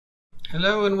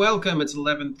Hello and welcome. It's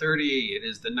 11:30. It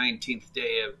is the 19th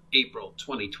day of April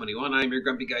 2021. I'm your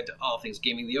grumpy guide to all things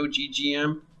gaming, the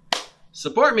OGGM.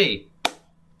 Support me.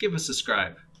 Give us a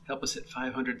subscribe. Help us hit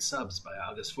 500 subs by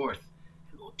August 4th.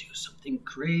 And we'll do something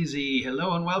crazy.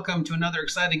 Hello and welcome to another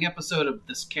exciting episode of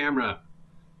This Camera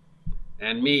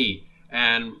and Me.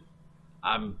 And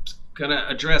I'm going to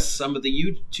address some of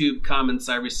the YouTube comments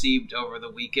I received over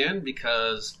the weekend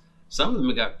because some of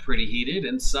them got pretty heated,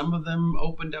 and some of them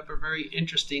opened up a very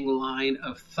interesting line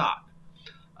of thought.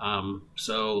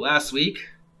 So last week,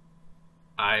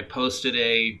 I posted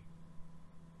a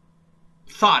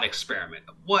thought experiment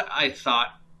of what I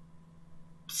thought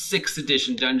 6th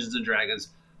edition Dungeons & Dragons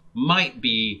might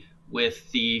be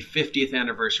with the 50th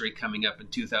anniversary coming up in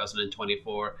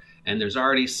 2024. And there's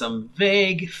already some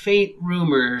vague, faint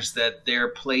rumors that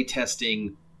they're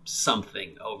playtesting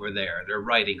something over there. They're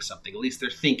writing something. At least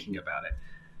they're thinking about it.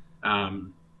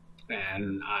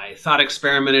 And I thought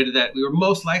experimented that we were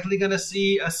most likely going to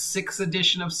see a 6th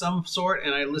edition of some sort,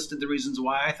 and I listed the reasons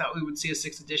why I thought we would see a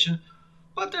 6th edition.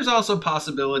 But there's also a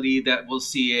possibility that we'll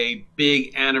see a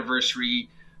big anniversary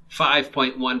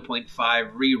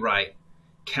 5.1.5 rewrite,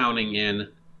 counting in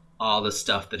all the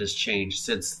stuff that has changed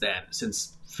since then,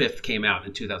 since 5th came out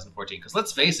in 2014. Because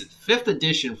let's face it, 5th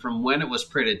edition from when it was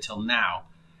printed till now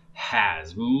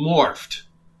has morphed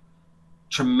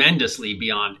tremendously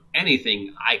beyond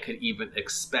anything I could even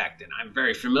expect. And I'm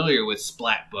very familiar with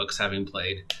splat books, having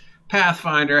played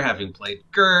Pathfinder, having played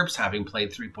GURPS, having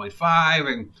played 3.5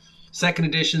 and 2nd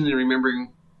edition, and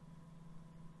remembering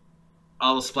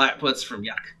all the splat books from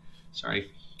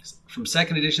from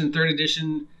 2nd edition, 3rd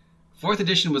edition. 4th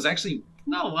edition was actually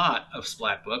not a lot of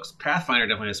splat books. Pathfinder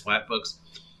definitely has splat books.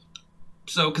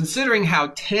 So considering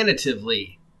how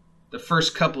tentatively the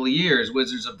first couple of years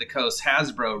Wizards of the Coast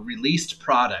Hasbro released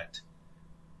product,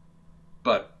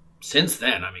 but since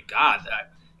then, I mean, God,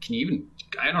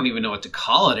 I don't even know what to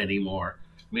call it anymore.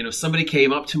 I mean, if somebody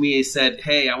came up to me and said,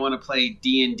 "Hey, I want to play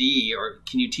D&D," or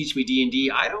 "Can you teach me D&D?"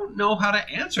 I don't know how to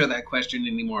answer that question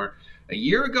anymore. A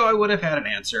year ago, I would have had an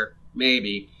answer,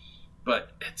 maybe,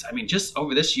 but just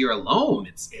over this year alone,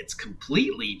 it's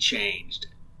completely changed.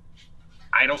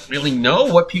 I don't really know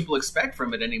what people expect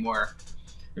from it anymore.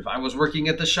 If I was working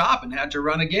at the shop and had to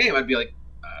run a game, I'd be like,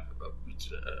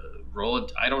 roll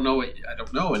it. I don't know. I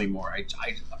don't know anymore. I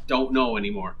don't know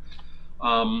anymore.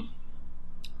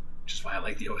 Which is why I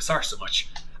like the OSR so much.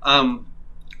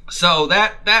 So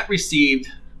that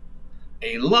received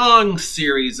a long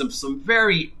series of some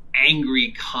very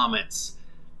angry comments.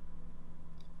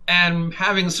 And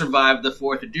having survived the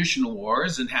 4th edition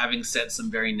wars and having said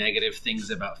some very negative things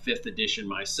about 5th edition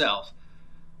myself,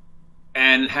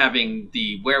 and having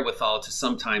the wherewithal to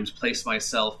sometimes place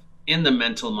myself in the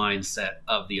mental mindset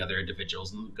of the other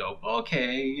individuals and go,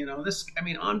 okay,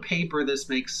 on paper, this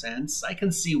makes sense. I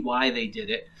can see why they did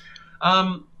it.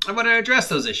 I want to address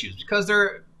those issues because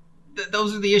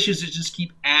those are the issues that just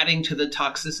keep adding to the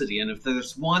toxicity. And if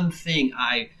there's one thing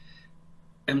I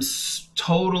am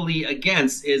totally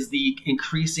against, is the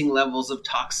increasing levels of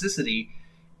toxicity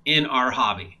in our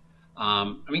hobby.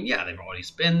 They've always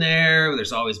been there.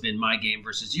 There's always been my game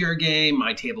versus your game,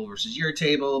 my table versus your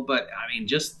table. But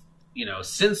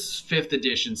since 5th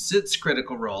edition, since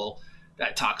Critical Role,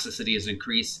 that toxicity has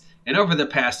increased. And over the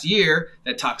past year,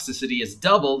 that toxicity has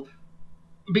doubled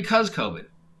because COVID.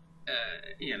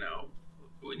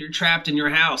 When you're trapped in your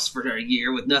house for a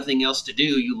year with nothing else to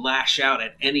do, you lash out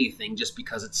at anything just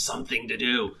because it's something to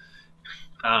do.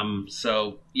 And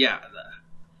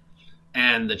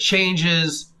the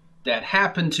changes that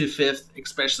happened to 5th,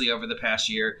 especially over the past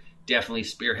year, definitely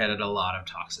spearheaded a lot of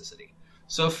toxicity.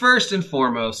 So first and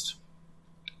foremost,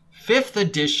 5th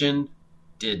edition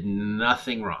did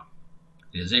nothing wrong.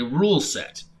 It is a rule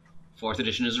set. 4th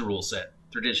edition is a rule set.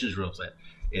 3rd edition is a rule set.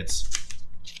 It's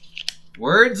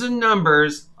words and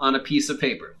numbers on a piece of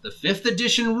paper. The 5th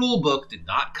edition rule book did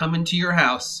not come into your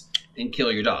house and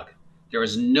kill your dog. There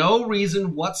is no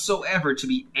reason whatsoever to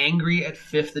be angry at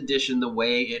 5th edition the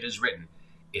way it is written.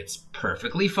 It's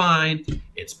perfectly fine.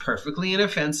 It's perfectly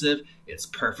inoffensive. It's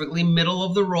perfectly middle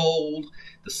of the road.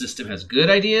 The system has good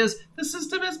ideas. The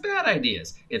system has bad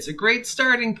ideas. It's a great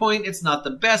starting point. It's not the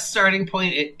best starting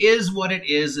point. It is what it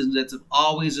is, and it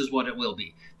always is what it will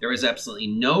be. There is absolutely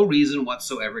no reason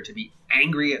whatsoever to be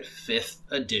angry at 5th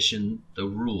edition, the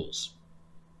rules.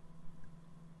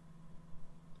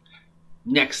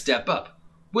 Next step up.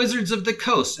 Wizards of the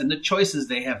Coast and the choices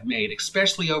they have made,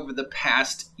 especially over the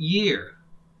past year.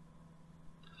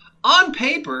 On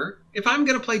paper, if I'm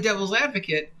going to play devil's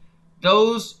advocate,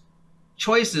 those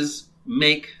choices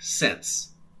make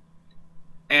sense.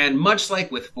 And much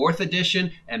like with 4th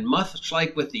edition, and much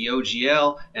like with the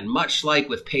OGL, and much like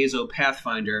with Paizo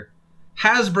Pathfinder,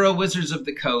 Hasbro Wizards of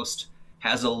the Coast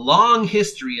has a long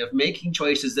history of making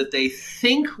choices that they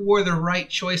think were the right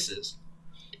choices.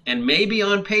 And maybe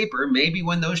on paper, maybe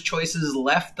when those choices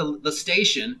left the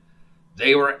station,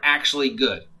 they were actually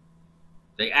good.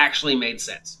 They actually made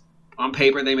sense. On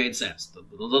paper, they made sense. The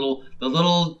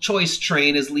little choice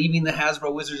train is leaving the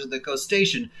Hasbro Wizards of the Coast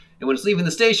station, and when it's leaving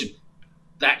the station,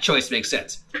 that choice makes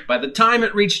sense. By the time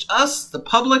it reached us, the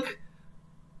public,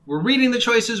 we're reading the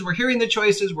choices, we're hearing the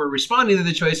choices, we're responding to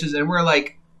the choices, and we're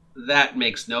like, that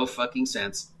makes no fucking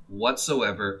sense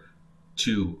whatsoever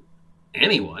to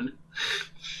anyone.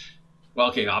 Well,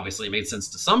 okay, obviously it made sense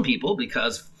to some people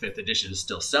because 5th edition is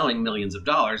still selling millions of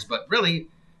dollars, but really,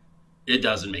 it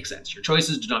doesn't make sense. Your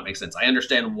choices do not make sense. I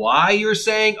understand why you're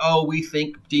saying, oh, we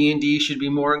think D&D should be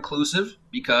more inclusive,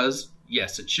 because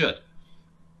yes, it should.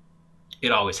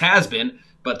 It always has been,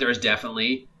 but there's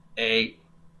definitely a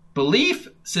belief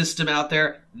system out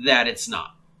there that it's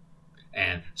not.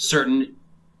 And certain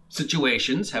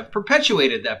situations have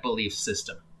perpetuated that belief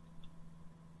system.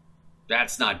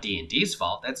 That's not D&D's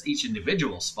fault. That's each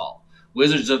individual's fault.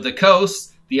 Wizards of the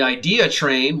Coast, the idea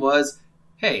train was,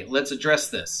 hey, let's address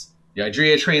this. The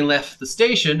idea train left the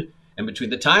station, and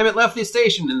between the time it left the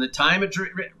station and the time it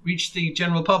reached the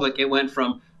general public, it went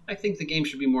from, I think the game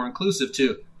should be more inclusive,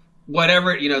 to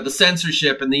whatever, the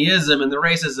censorship and the ism and the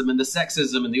racism and the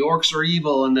sexism and the orcs are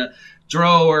evil and the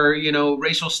drow are,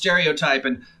 racial stereotype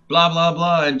and blah, blah,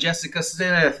 blah, and Jessica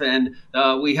Smith, and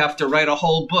we have to write a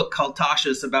whole book called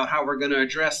Tasha's about how we're going to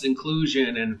address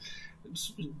inclusion and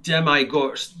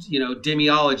demiology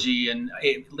and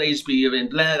lesbian and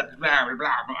blah, blah, blah,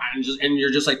 blah, and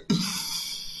you're just like...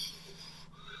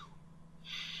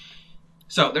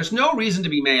 So there's no reason to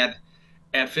be mad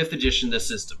at 5th edition, this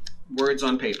system. Words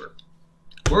on paper.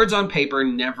 Words on paper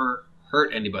never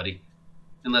hurt anybody.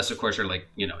 Unless, of course, you're like,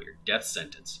 your death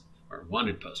sentence or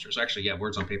wanted posters. Actually, yeah,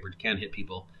 words on paper can hit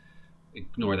people.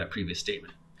 Ignore that previous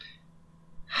statement.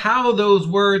 How those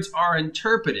words are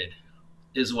interpreted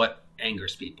is what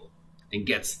angers people and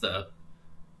gets the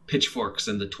pitchforks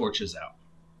and the torches out.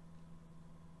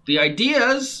 The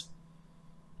ideas,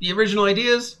 the original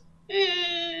ideas,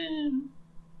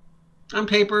 on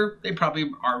paper, they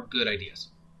probably are good ideas.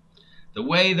 The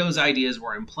way those ideas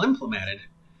were implemented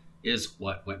is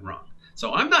what went wrong.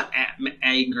 So I'm not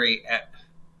angry at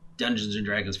Dungeons &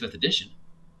 Dragons 5th edition.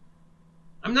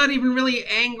 I'm not even really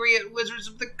angry at Wizards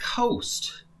of the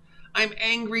Coast. I'm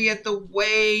angry at the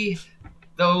way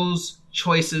those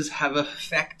choices have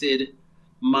affected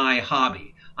my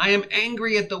hobby. I am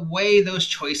angry at the way those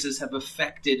choices have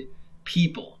affected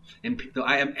people. And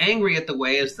I am angry at the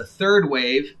way, as the third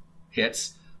wave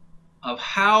hits, of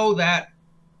how that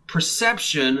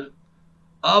perception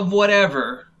of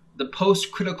whatever, the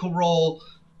post-Critical Role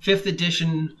 5th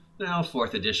edition, well,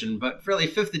 4th edition, but really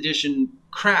 5th edition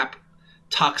crap,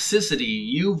 toxicity,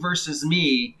 you versus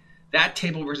me, that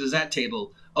table versus that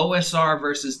table, OSR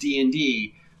versus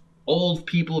D&D, old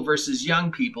people versus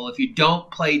young people. If you don't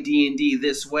play D&D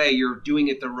this way, you're doing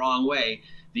it the wrong way.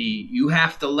 You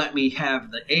have to let me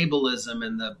have the ableism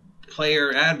and the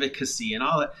player advocacy and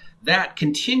all that. That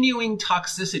continuing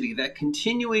toxicity, that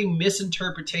continuing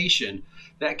misinterpretation,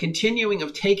 that continuing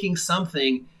of taking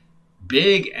something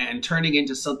big and turning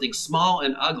into something small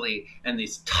and ugly, and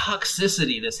this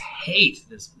toxicity, this hate,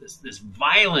 this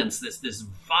violence, this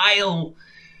vile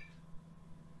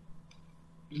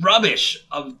rubbish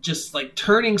of just like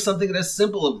turning something that's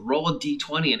simple of roll a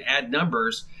d20 and add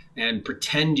numbers and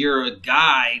pretend you're a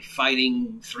guy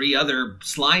fighting 3 other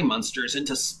slime monsters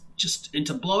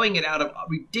into blowing it out of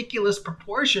ridiculous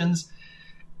proportions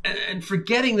and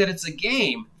forgetting that it's a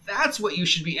game. That's what you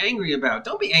should be angry about.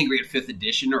 Don't be angry at 5th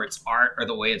edition or its art or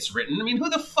the way it's written. I mean, who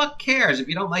the fuck cares? If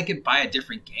you don't like it, buy a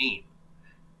different game.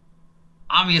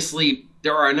 Obviously,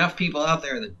 there are enough people out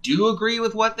there that do agree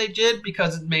with what they did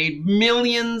because it made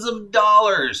millions of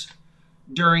dollars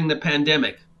during the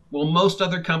pandemic. Well, most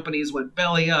other companies went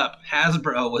belly up.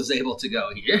 Hasbro was able to go,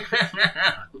 yeah,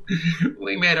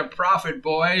 we made a profit,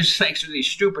 boys, thanks to these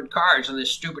stupid cards and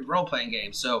this stupid role-playing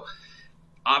game. So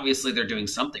obviously they're doing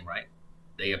something right.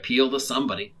 They appeal to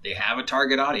somebody. They have a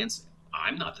target audience.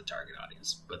 I'm not the target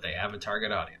audience, but they have a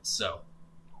target audience. So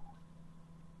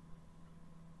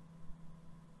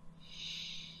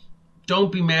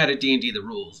don't be mad at D&D the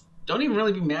rules. Don't even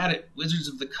really be mad at Wizards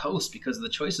of the Coast because of the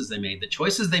choices they made. The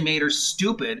choices they made are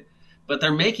stupid, but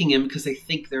they're making them because they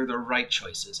think they're the right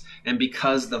choices. And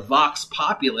because the Vox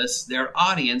Populace, their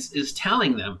audience, is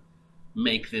telling them,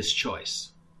 make this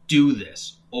choice. Do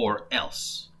this, or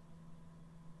else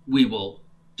we will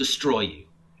destroy you.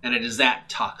 And it is that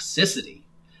toxicity,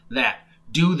 that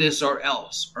do this or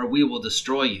else, or we will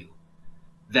destroy you,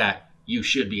 that you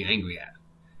should be angry at.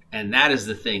 And that is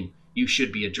the thing you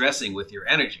should be addressing with your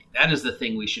energy. That is the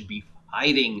thing we should be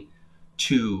fighting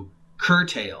to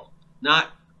curtail,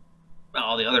 not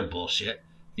all the other bullshit.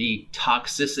 The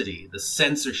toxicity, the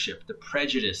censorship, the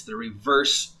prejudice, the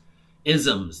reverse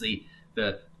isms, the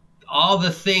all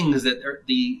the things that are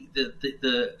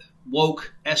the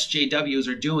woke SJWs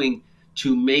are doing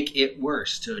to make it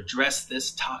worse, to address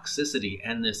this toxicity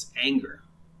and this anger.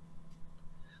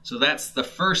 So that's the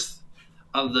first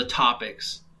of the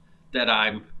topics that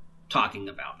I'm talking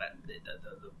about. That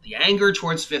the anger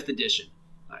towards 5th edition.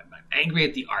 I'm angry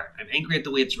at the art. I'm angry at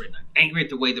the way it's written. I'm angry at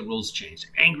the way the rules changed.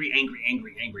 I'm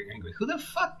angry. Who the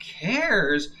fuck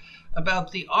cares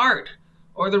about the art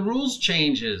or the rules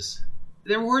changes?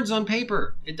 They're words on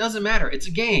paper. It doesn't matter. It's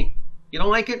a game. You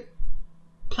don't like it?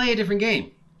 Play a different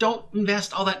game. Don't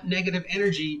invest all that negative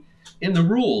energy in the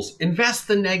rules. Invest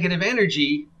the negative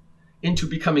energy into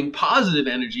becoming positive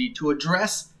energy to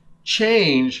address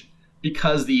change,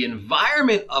 because the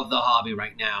environment of the hobby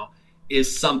right now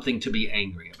is something to be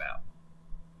angry about.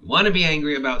 You want to be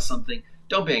angry about something,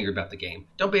 don't be angry about the game.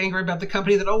 Don't be angry about the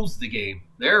company that owns the game.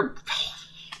 They're,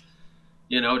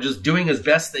 just doing as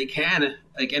best they can,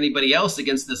 like anybody else,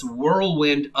 against this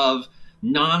whirlwind of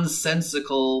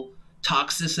nonsensical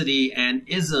toxicity and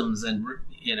isms and,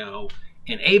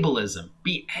 and ableism.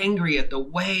 Be angry at the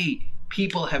way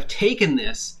people have taken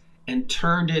this and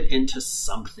turned it into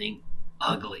something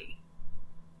ugly.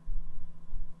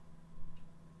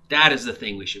 That is the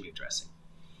thing we should be addressing.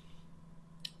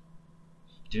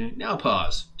 Now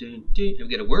pause. We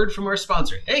get a word from our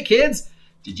sponsor. Hey kids,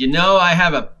 did you know I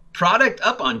have a product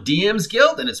up on DM's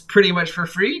Guild and it's pretty much for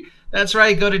free? That's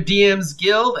right, go to DM's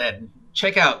Guild and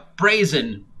check out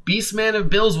Brazen, Beastman of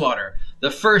Billswater,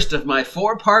 the first of my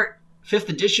 4-part 5th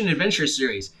edition adventure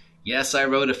series. Yes, I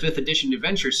wrote a 5th edition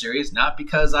adventure series, not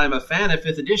because I'm a fan of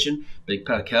 5th edition, but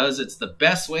because it's the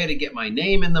best way to get my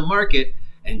name in the market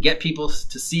and get people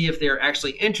to see if they're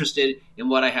actually interested in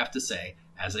what I have to say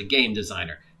as a game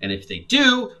designer. And if they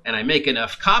do, and I make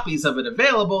enough copies of it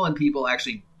available and people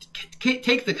actually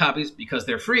take the copies because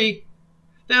they're free,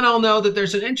 then I'll know that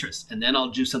there's an interest. And then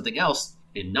I'll do something else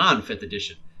in non-5th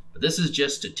edition. But this is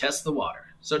just to test the water.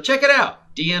 So check it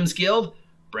out. DM's Guild,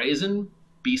 Brazen,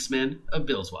 Beastman of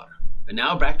Billswater. And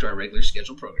now back to our regular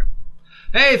scheduled program.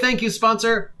 Hey, thank you,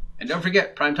 sponsor. And don't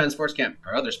forget Primetime Sports Camp,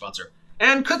 our other sponsor.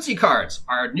 And Kutsi Cards,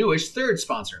 our newish 3rd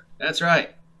sponsor. That's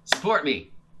right. Support me.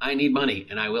 I need money,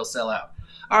 and I will sell out.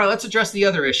 All right, let's address the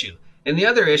other issue. And the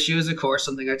other issue is, of course,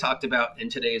 something I talked about in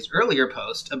today's earlier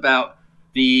post about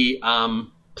the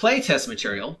playtest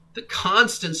material, the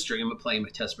constant stream of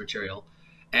playtest material,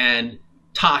 and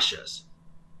Tasha's,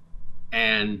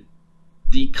 and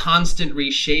the constant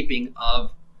reshaping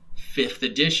of 5th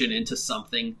edition into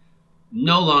something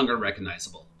no longer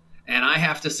recognizable. And I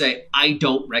have to say, I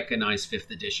don't recognize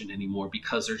 5th edition anymore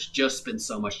because there's just been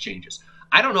so much changes.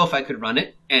 I don't know if I could run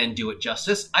it and do it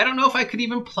justice. I don't know if I could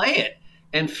even play it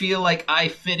and feel like I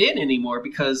fit in anymore,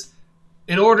 because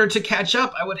in order to catch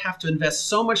up, I would have to invest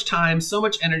so much time, so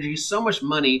much energy, so much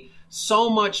money, so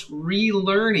much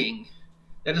relearning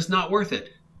that it's not worth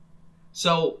it.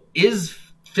 So is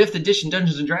 5th edition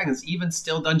Dungeons & Dragons even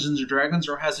still Dungeons & Dragons,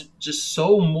 or has it just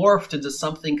so morphed into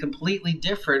something completely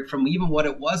different from even what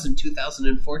it was in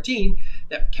 2014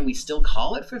 that can we still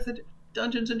call it 5th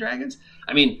Dungeons & Dragons?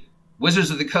 I mean,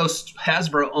 Wizards of the Coast,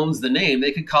 Hasbro owns the name.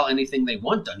 They could call anything they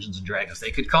want Dungeons & Dragons.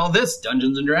 They could call this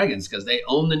Dungeons & Dragons because they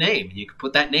own the name. You could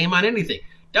put that name on anything.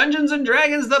 Dungeons &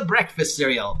 Dragons, the breakfast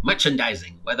cereal,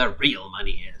 merchandising, where the real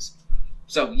money is.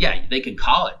 So yeah, they can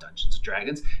call it Dungeons &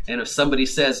 Dragons. And if somebody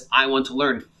says, I want to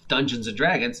learn Dungeons &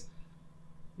 Dragons,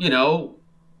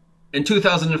 in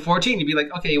 2014, you'd be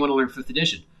like, okay, you want to learn 5th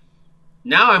edition.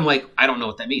 Now I'm like, I don't know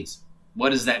what that means.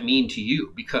 What does that mean to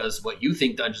you? Because what you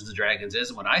think Dungeons & Dragons is,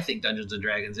 and what I think Dungeons &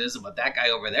 Dragons is, and what that guy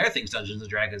over there thinks Dungeons &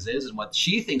 Dragons is, and what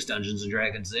she thinks Dungeons &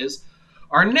 Dragons is,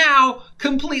 are now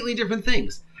completely different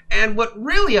things. And what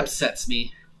really upsets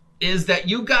me is that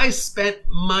you guys spent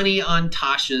money on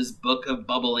Tasha's Book of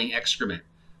Bubbling Excrement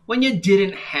when you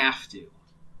didn't have to.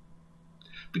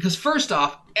 Because first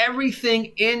off,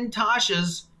 everything in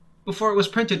Tasha's, before it was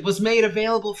printed, was made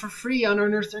available for free on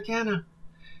Unearthed Arcana.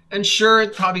 And sure,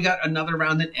 it probably got another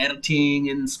round in editing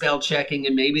and spell checking,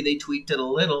 and maybe they tweaked it a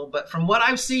little. But from what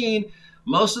I've seen,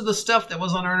 most of the stuff that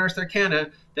was on Unearthed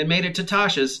Arcana that made it to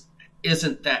Tasha's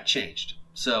isn't that changed.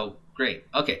 So, great.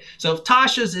 Okay, so if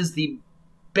Tasha's is the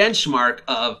benchmark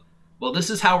of, well, this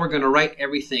is how we're going to write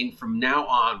everything from now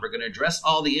on. We're going to address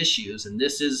all the issues, and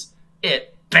this is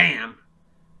it. Bam!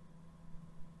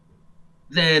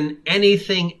 then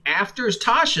anything after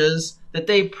Tasha's that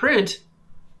they print,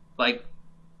 like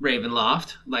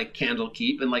Ravenloft, like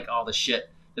Candlekeep, and like all the shit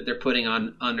that they're putting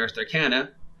on Unearthed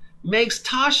Arcana, makes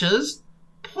Tasha's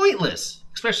pointless,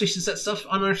 especially since that stuff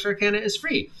on Unearthed Arcana is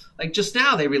free. Like just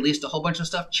now, they released a whole bunch of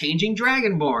stuff changing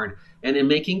Dragonborn and in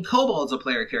making Kobolds a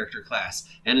player character class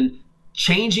and in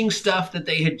changing stuff that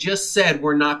they had just said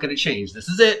we're not going to change. This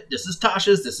is it. This is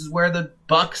Tasha's. This is where the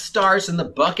buck starts and the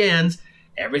buck ends.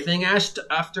 Everything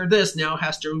after this now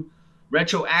has to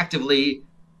retroactively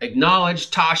acknowledge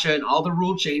Tasha and all the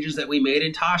rule changes that we made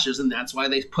in Tasha's, and that's why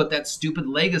they put that stupid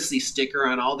legacy sticker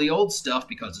on all the old stuff,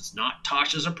 because it's not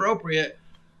Tasha's appropriate.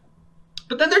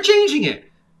 But then they're changing it.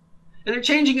 And they're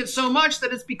changing it so much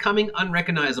that it's becoming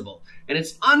unrecognizable. And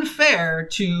it's unfair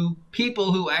to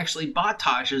people who actually bought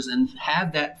Tasha's and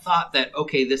had that thought that,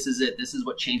 okay, this is it. This is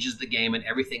what changes the game, and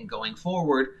everything going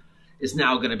forward is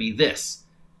now going to be this.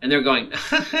 And they're going,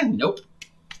 nope.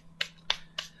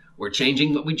 We're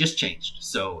changing what we just changed.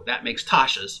 So that makes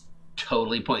Tasha's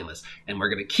totally pointless. And we're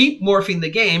going to keep morphing the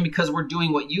game because we're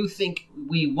doing what you think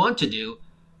we want to do.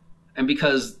 And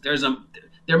because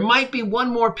there might be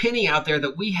one more penny out there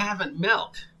that we haven't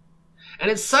milked. And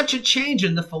it's such a change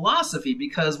in the philosophy,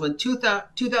 because when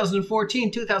 2014,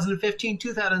 2015,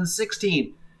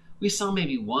 2016, we saw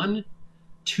maybe 1,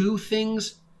 2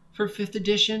 things for 5th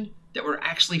edition that were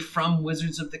actually from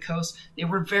Wizards of the Coast. They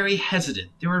were very hesitant.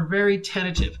 They were very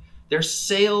tentative. Their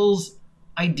sales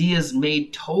ideas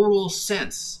made total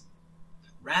sense.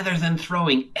 Rather than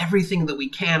throwing everything that we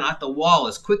can at the wall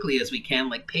as quickly as we can,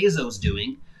 like Paizo's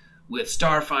doing with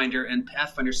Starfinder and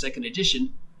Pathfinder 2nd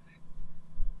edition,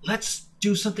 let's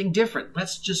do something different.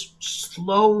 Let's just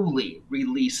slowly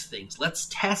release things. Let's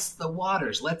test the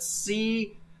waters. Let's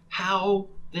see how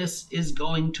this is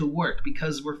going to work,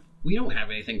 because we don't have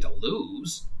anything to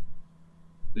lose.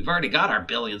 We've already got our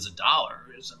billions of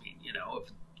dollars. I mean,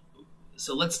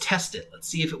 so let's test it. Let's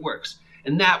see if it works.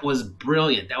 And that was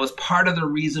brilliant. That was part of the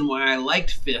reason why I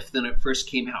liked 5th when it first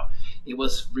came out. It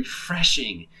was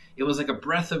refreshing. It was like a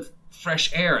breath of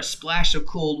fresh air, a splash of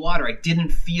cold water. I didn't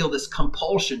feel this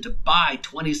compulsion to buy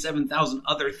 27,000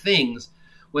 other things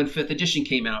when 5th edition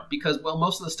came out, because, well,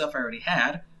 most of the stuff I already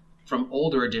had from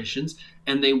older editions,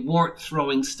 and they weren't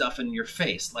throwing stuff in your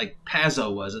face like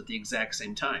Paizo was at the exact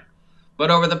same time. But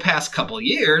over the past couple of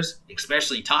years,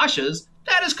 especially Tasha's,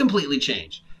 that has completely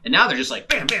changed. And now they're just like,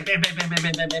 bam, bam, bam, bam, bam,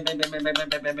 bam, bam, bam, bam, bam, bam, bam,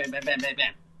 bam, bam, bam, bam, bam,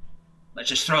 bam. Let's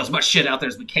just throw as much shit out there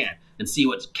as we can and see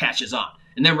what catches on.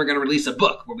 And then we're going to release a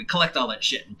book where we collect all that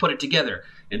shit and put it together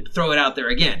and throw it out there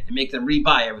again and make them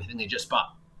rebuy everything they just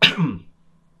bought.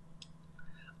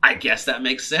 I guess that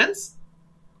makes sense.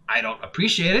 I don't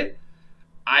appreciate it.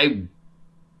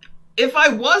 If I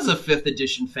was a 5th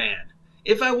edition fan,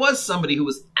 if I was somebody who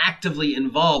was actively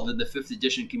involved in the 5th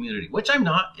edition community, which I'm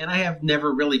not, and I have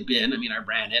never really been. I mean, I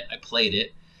ran it, I played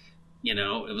it.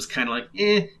 It was kind of like,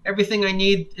 everything I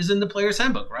need is in the player's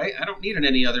handbook, right? I don't need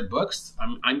any other books.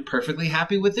 I'm perfectly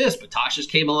happy with this. But Tasha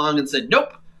came along and said,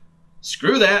 nope,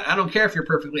 screw that. I don't care if you're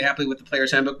perfectly happy with the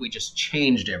player's handbook. We just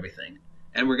changed everything.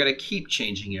 And we're going to keep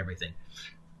changing everything.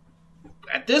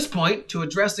 At this point, to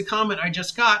address the comment I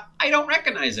just got, I don't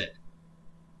recognize it.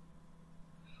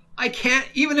 I can't,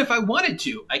 even if I wanted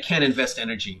to, I can't invest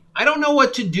energy. I don't know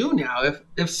what to do now.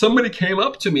 If somebody came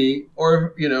up to me,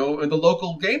 or, in the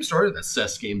local game store, that's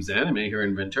Cess Games Anime here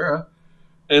in Ventura,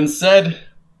 and said,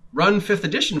 run 5th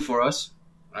edition for us,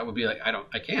 I would be like,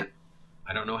 I can't.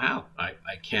 I don't know how. I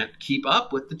can't keep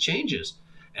up with the changes.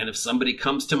 And if somebody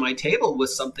comes to my table with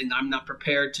something I'm not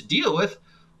prepared to deal with,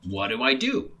 what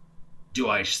do? Do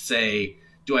I say,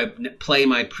 do I play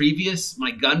my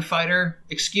gunfighter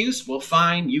excuse? Well,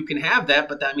 fine, you can have that,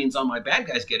 but that means all my bad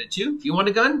guys get it too. If you want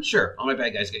a gun, sure, all my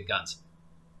bad guys get guns.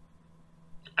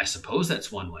 I suppose that's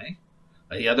one way.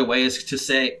 The other way is to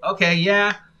say, okay,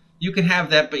 yeah, you can have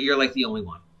that, but you're like the only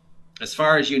one. As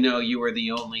far as you know, you are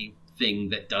the only thing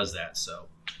that does that. So,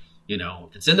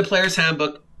 if it's in the player's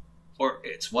handbook, or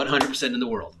it's 100% in the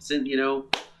world. It's in,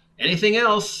 anything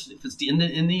else, if it's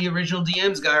in the original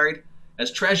DM's guide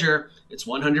as treasure, it's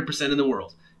 100% in the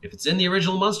world. If it's in the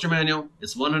original monster manual,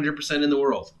 it's 100% in the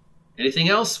world. Anything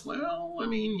else? Well, I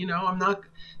mean, I'm not,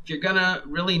 if you're going to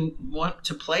really want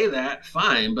to play that,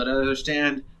 fine, but I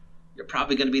understand you're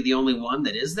probably going to be the only one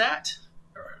that is that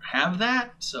or have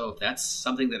that. So if that's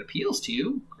something that appeals to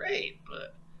you, great.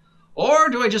 Or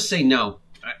do I just say, no,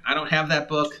 I don't have that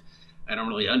book. I don't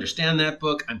really understand that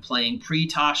book. I'm playing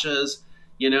pre-Tasha's.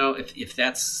 If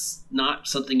that's not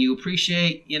something you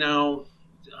appreciate,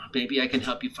 maybe I can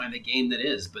help you find a game that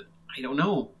is, but I don't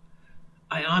know.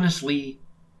 I honestly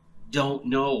don't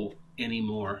know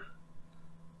anymore.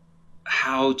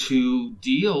 how to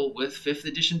deal with 5th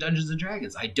edition Dungeons and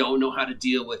Dragons. I don't know how to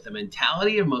deal with the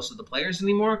mentality of most of the players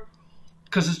anymore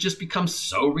because it's just become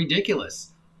so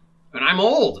ridiculous. And I'm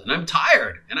old and I'm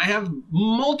tired and I have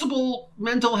multiple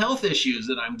mental health issues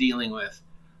that I'm dealing with.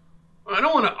 I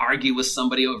don't want to argue with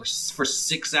somebody for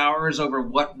 6 hours over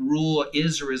what rule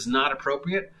is or is not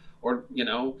appropriate, or,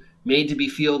 made to be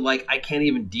feel like I can't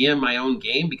even DM my own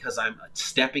game because I'm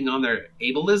stepping on their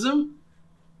ableism.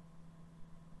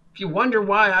 If you wonder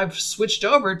why I've switched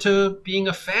over to being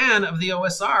a fan of the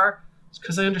OSR, it's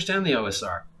because I understand the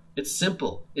OSR. It's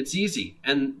simple, it's easy,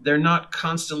 and they're not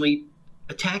constantly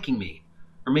attacking me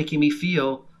or making me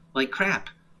feel like crap,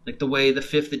 like the way the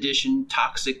 5th edition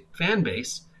toxic fan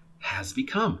base has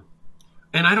become.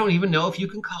 And I don't even know if you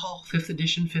can call 5th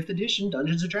edition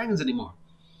Dungeons & Dragons anymore.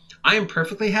 I am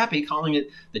perfectly happy calling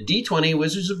it the D20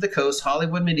 Wizards of the Coast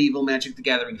Hollywood Medieval Magic the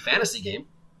Gathering fantasy game,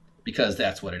 because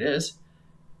that's what it is.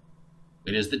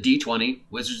 It is the D20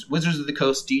 Wizards of the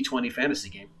Coast D20 fantasy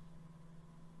game.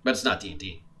 But it's not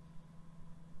D&D.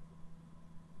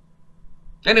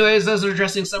 Anyways, those are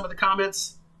addressing some of the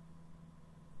comments.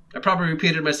 I probably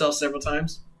repeated myself several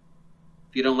times.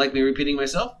 If you don't like me repeating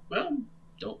myself, well,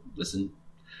 don't listen.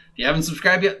 If you haven't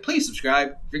subscribed yet, please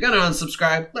subscribe. If you're going to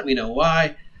unsubscribe, let me know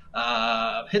why.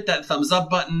 Hit that thumbs up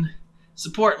button.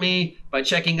 Support me by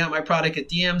checking out my product at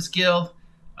DM's Guild.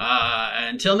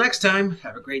 Until next time,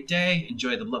 have a great day.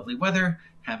 Enjoy the lovely weather.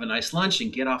 Have a nice lunch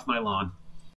and get off my lawn.